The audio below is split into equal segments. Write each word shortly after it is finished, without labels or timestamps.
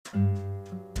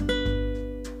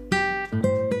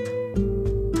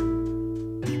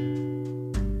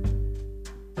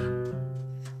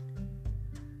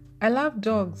I love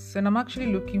dogs and I'm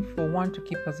actually looking for one to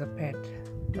keep as a pet.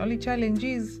 The only challenge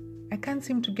is I can't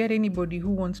seem to get anybody who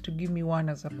wants to give me one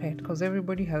as a pet because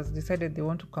everybody has decided they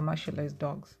want to commercialize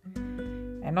dogs.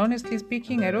 And honestly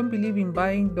speaking, I don't believe in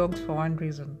buying dogs for one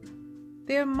reason.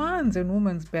 They are man's and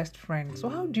woman's best friend. So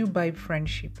how do you buy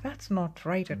friendship? That's not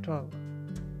right at all.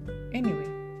 Anyway,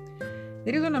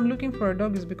 the reason I'm looking for a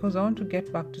dog is because I want to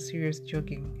get back to serious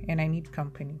jogging and I need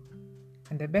company.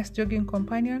 And the best jogging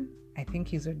companion, I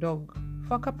think, is a dog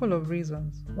for a couple of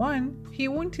reasons. One, he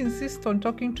won't insist on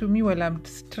talking to me while I'm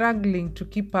struggling to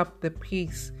keep up the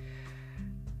pace,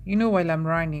 while I'm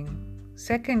running.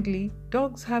 Secondly,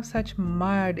 dogs have such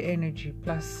mild energy,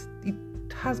 plus it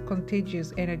has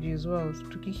contagious energy as well.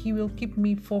 So he will keep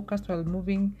me focused while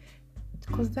moving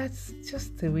because that's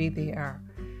just the way they are.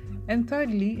 And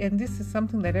thirdly, and this is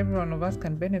something that every one of us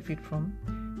can benefit from,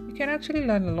 you can actually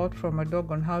learn a lot from a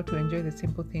dog on how to enjoy the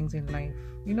simple things in life.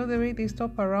 The way they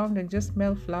stop around and just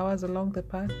smell flowers along the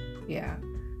path? Yeah,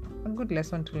 a good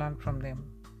lesson to learn from them.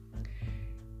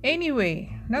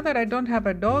 Anyway, now that I don't have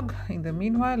a dog, in the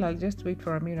meanwhile, I'll just wait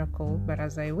for a miracle. But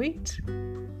as I wait,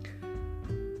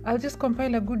 I'll just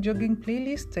compile a good jogging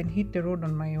playlist and hit the road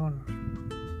on my own.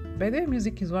 By the way,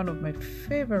 music is one of my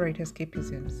favorite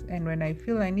escapisms. And when I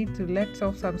feel I need to let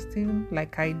off some steam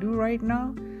like I do right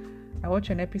now, I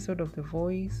watch an episode of The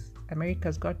Voice,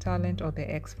 America's Got Talent, or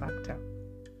The X Factor.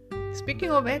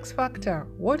 Speaking of X Factor,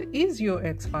 what is your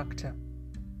X Factor?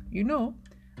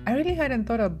 I really hadn't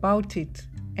thought about it,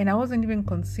 and I wasn't even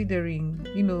considering,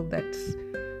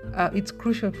 that it's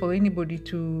crucial for anybody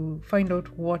to find out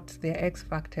what their X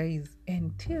Factor is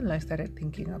until I started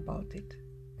thinking about it.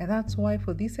 And that's why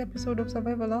for this episode of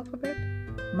Survival Alphabet,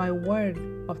 my word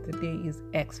of the day is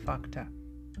X Factor.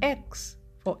 X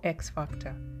for X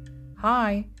Factor.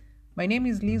 Hi, my name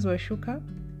is Liz Washuka,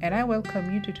 and I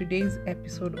welcome you to today's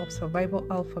episode of Survival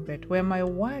Alphabet, where my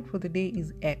word for the day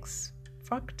is X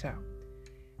Factor.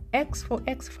 X for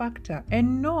X Factor.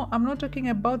 And no, I'm not talking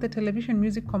about the television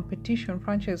music competition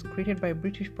franchise created by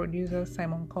British producer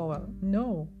Simon Cowell.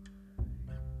 No.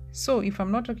 So if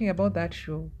I'm not talking about that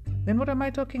show, then what am I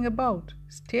talking about?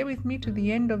 Stay with me to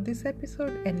the end of this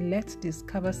episode and let's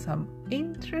discover some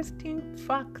interesting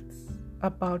facts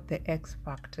about the X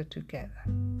Factor together.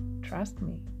 Trust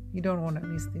me, you don't want to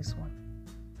miss this one.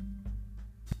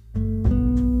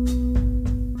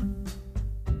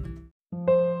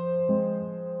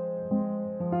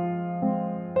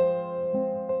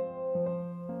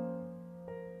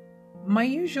 My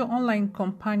usual online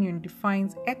companion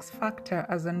defines X Factor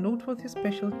as a noteworthy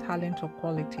special talent or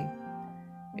quality.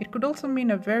 It could also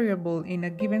mean a variable in a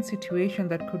given situation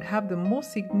that could have the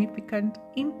most significant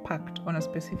impact on a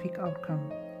specific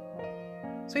outcome.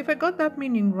 So if I got that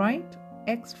meaning right,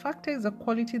 X Factor is a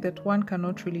quality that one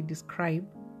cannot really describe,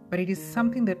 but it is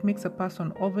something that makes a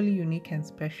person overly unique and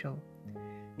special.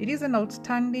 It is an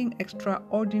outstanding,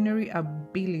 extraordinary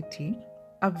ability,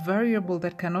 a variable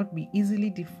that cannot be easily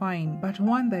defined, but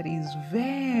one that is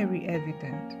very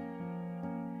evident.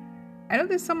 I know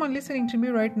there's someone listening to me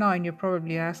right now and you're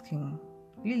probably asking,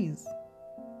 Liz,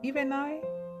 even I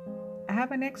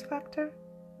have an X Factor?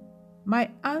 My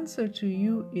answer to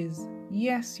you is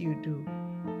yes, you do.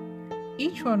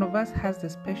 Each one of us has the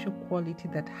special quality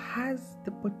that has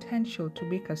the potential to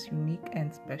make us unique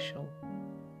and special.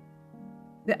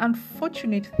 The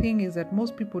unfortunate thing is that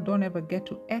most people don't ever get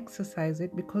to exercise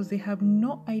it because they have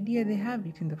no idea they have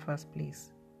it in the first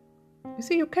place. You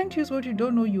see, you can't use what you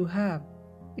don't know you have.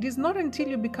 It is not until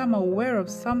you become aware of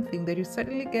something that you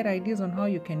suddenly get ideas on how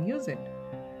you can use it.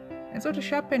 And so to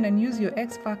sharpen and use your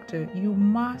X Factor, you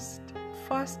must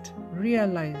first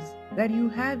realize that you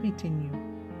have it in you.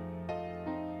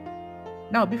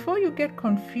 Now, before you get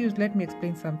confused, let me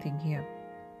explain something here.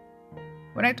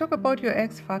 When I talk about your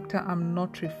X Factor, I'm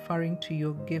not referring to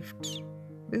your gift.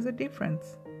 There's a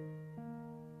difference.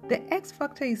 The X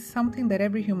Factor is something that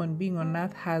every human being on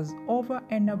earth has over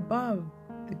and above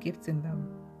the gifts in them.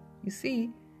 You see,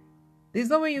 there's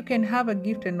no way you can have a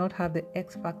gift and not have the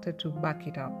X Factor to back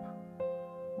it up.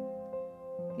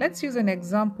 Let's use an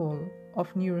example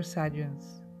of neurosurgeons.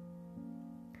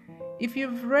 If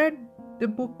you've read the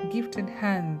book Gifted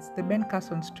Hands, the Ben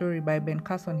Carson story by Ben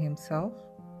Carson himself,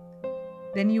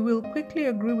 then you will quickly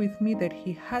agree with me that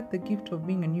he had the gift of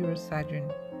being a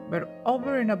neurosurgeon. But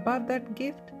over and above that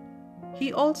gift,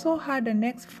 he also had an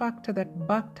X Factor that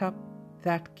backed up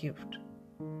that gift.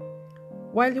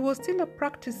 While he was still a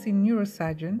practicing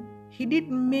neurosurgeon, he did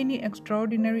many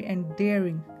extraordinary and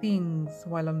daring things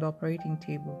while on the operating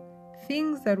table.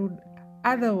 Things that would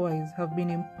otherwise have been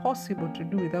impossible to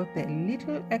do without the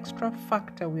little extra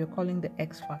factor we are calling the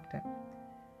X Factor.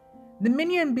 The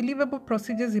many unbelievable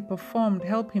procedures he performed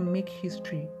helped him make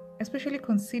history, especially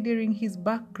considering his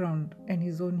background and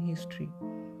his own history.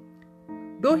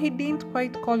 Though he didn't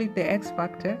quite call it the X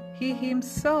Factor, he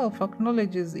himself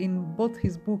acknowledges in both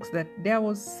his books that there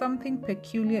was something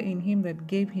peculiar in him that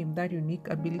gave him that unique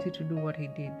ability to do what he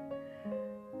did.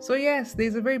 So yes,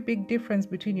 there's a very big difference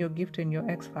between your gift and your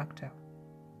X Factor.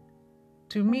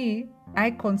 To me, I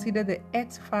consider the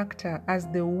X Factor as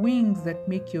the wings that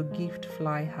make your gift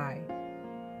fly high.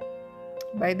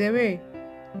 By the way,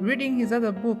 reading his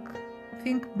other book,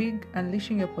 Think Big,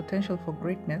 Unleashing Your Potential for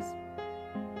Greatness,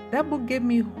 that book gave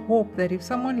me hope that if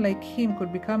someone like him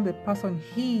could become the person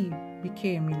he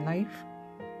became in life,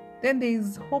 then there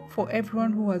is hope for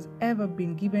everyone who has ever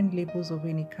been given labels of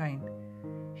any kind.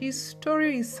 His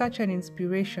story is such an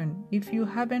inspiration. If you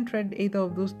haven't read either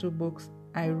of those two books,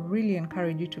 I really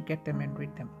encourage you to get them and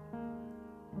read them.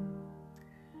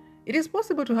 It is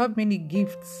possible to have many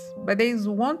gifts, but there is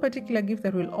one particular gift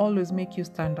that will always make you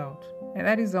stand out, and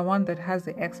that is the one that has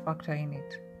the X Factor in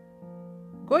it.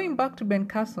 Going back to Ben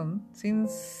Carson,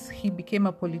 since he became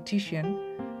a politician,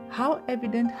 how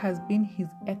evident has been his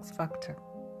X Factor.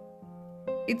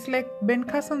 It's like Ben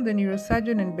Carson the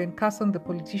neurosurgeon and Ben Carson the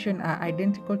politician are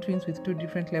identical twins with two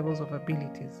different levels of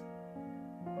abilities.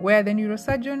 Where the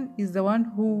neurosurgeon is the one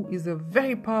who is a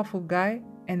very powerful guy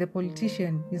and the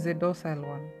politician is a docile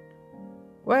one.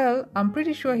 Well, I'm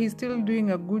pretty sure he's still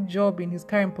doing a good job in his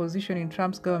current position in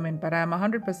Trump's government, but I'm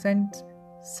 100%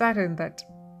 certain that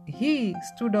he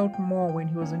stood out more when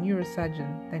he was a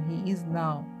neurosurgeon than he is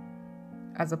now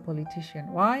as a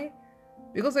politician. Why?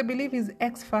 Because I believe his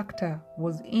X Factor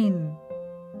was in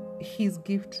his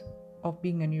gift of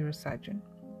being a neurosurgeon.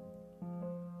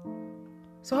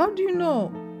 So how do you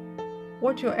know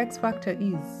what your X Factor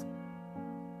is?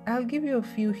 I'll give you a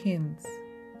few hints.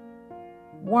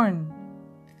 1.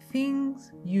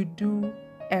 Things you do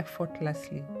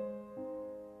effortlessly.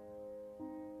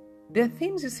 There are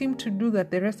things you seem to do that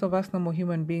the rest of us normal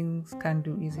human beings can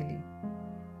do easily.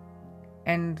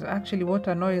 And actually what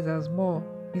annoys us more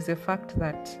is the fact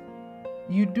that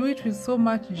you do it with so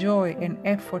much joy and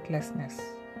effortlessness.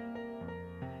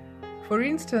 For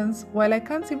instance, while I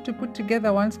can't seem to put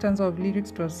together one stanza of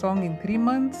lyrics to a song in 3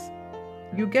 months,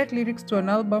 you get lyrics to an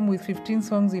album with 15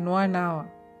 songs in 1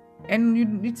 hour.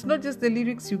 And it's not just the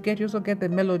lyrics you also get the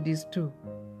melodies too.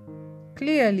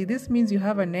 Clearly, this means you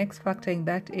have an X Factor in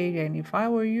that area, and if I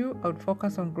were you, I would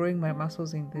focus on growing my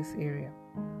muscles in this area.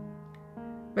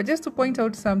 But just to point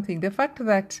out something, the fact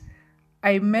that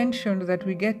I mentioned that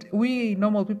we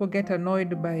normal people get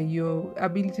annoyed by your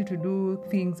ability to do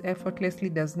things effortlessly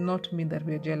does not mean that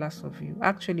we are jealous of you.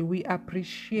 Actually, we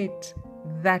appreciate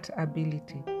that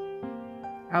ability.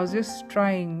 I was just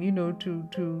trying,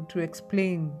 to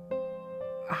explain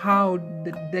how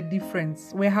the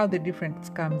difference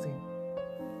comes in.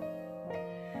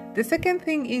 The second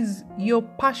thing is your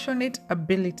passionate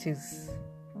abilities.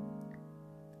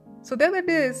 So the other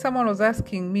day, someone was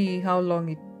asking me how long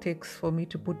it takes for me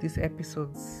to put these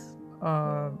episodes,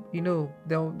 the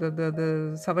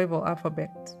survival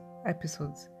alphabet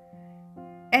episodes.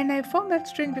 And I found that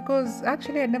strange because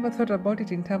actually I never thought about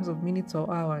it in terms of minutes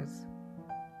or hours.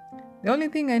 The only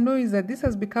thing I know is that this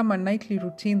has become a nightly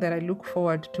routine that I look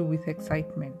forward to with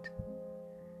excitement.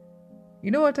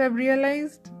 You know what I've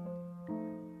realized?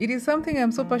 It is something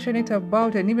I'm so passionate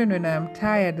about, and even when I'm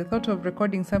tired, the thought of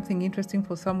recording something interesting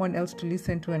for someone else to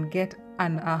listen to and get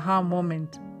an aha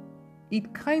moment,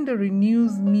 it kind of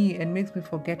renews me and makes me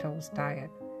forget I was tired.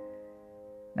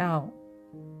 Now,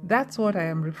 that's what I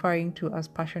am referring to as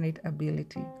passionate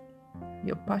ability.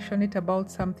 You're passionate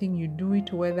about something, you do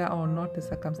it whether or not the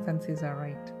circumstances are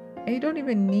right. And you don't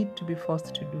even need to be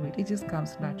forced to do it. It just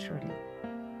comes naturally.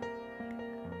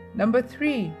 Number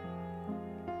 3,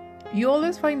 you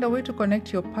always find a way to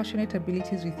connect your passionate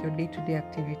abilities with your day-to-day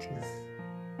activities.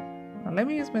 Now, let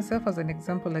me use myself as an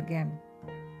example again.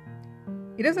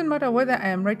 It doesn't matter whether I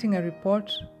am writing a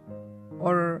report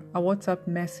or a WhatsApp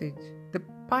message. The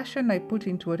passion I put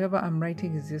into whatever I'm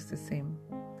writing is just the same.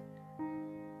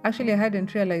 Actually, I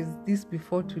hadn't realized this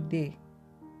before today.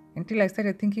 Until I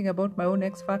started thinking about my own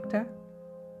X Factor,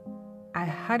 I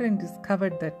hadn't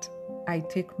discovered that I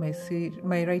take my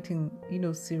writing,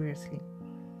 seriously.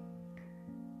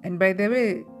 And by the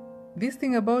way, this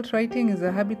thing about writing is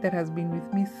a habit that has been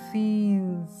with me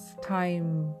since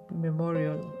time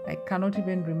immemorial. I cannot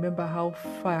even remember how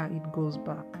far it goes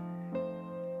back.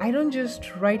 I don't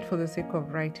just write for the sake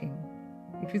of writing.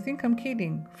 If you think I'm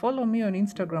kidding, follow me on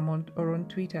Instagram or on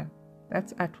Twitter.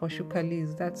 That's at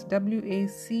WachukaliZ. That's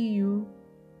WACHUKALIZ.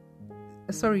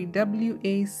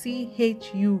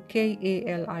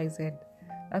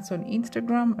 That's on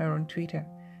Instagram or on Twitter.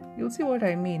 You'll see what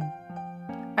I mean.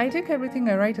 I take everything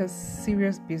I write as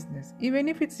serious business. Even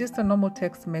if it's just a normal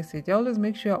text message, I always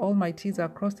make sure all my T's are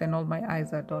crossed and all my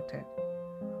I's are dotted.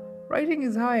 Writing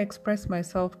is how I express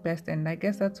myself best, and I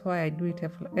guess that's why I do it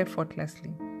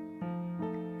effortlessly.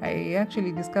 I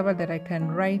actually discovered that I can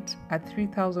write a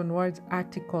 3,000 words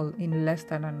article in less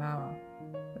than an hour.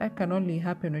 That can only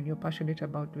happen when you're passionate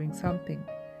about doing something.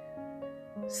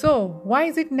 So, why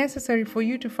is it necessary for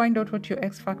you to find out what your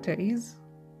X factor is?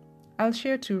 I'll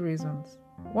share 2 reasons.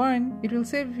 1, it will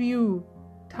save you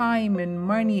time and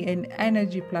money and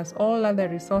energy plus all other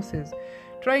resources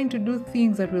trying to do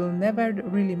things that will never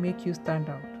really make you stand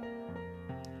out.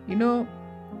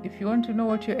 If you want to know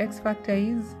what your X factor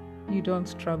is, you don't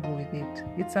struggle with it.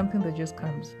 It's something that just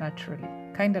comes naturally,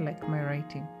 kind of like my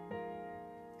writing.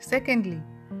 Secondly,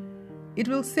 it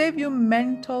will save you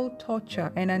mental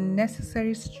torture and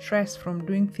unnecessary stress from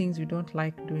doing things you don't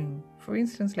like doing. For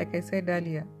instance, like I said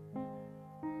earlier,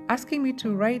 asking me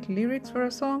to write lyrics for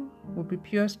a song would be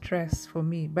pure stress for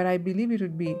me, but I believe it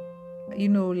would be,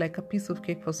 like a piece of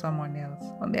cake for someone else.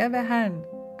 On the other hand,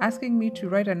 asking me to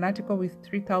write an article with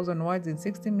 3,000 words in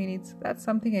 60 minutes, that's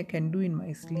something I can do in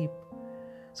my sleep.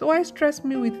 So why stress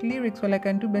me with lyrics when I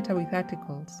can do better with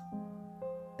articles?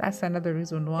 That's another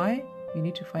reason why you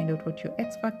need to find out what your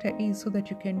X factor is so that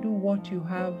you can do what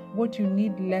you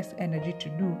need less energy to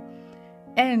do,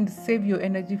 and save your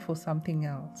energy for something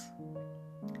else.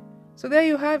 So there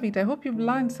you have it. I hope you've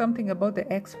learned something about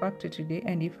the X factor today,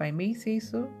 and if I may say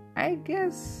so, I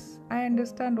guess I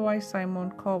understand why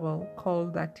Simon Cowell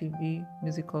called that TV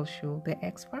musical show The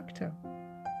X Factor.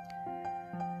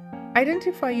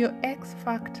 Identify your X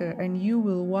factor and you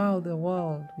will wow the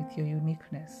world with your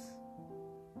uniqueness.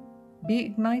 Be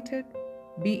ignited,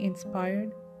 be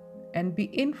inspired, and be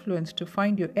influenced to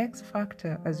find your X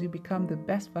factor as you become the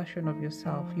best version of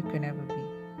yourself you can ever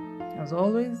be. As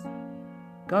always,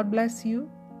 God bless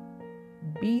you,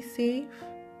 be safe,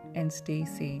 and stay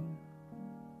sane.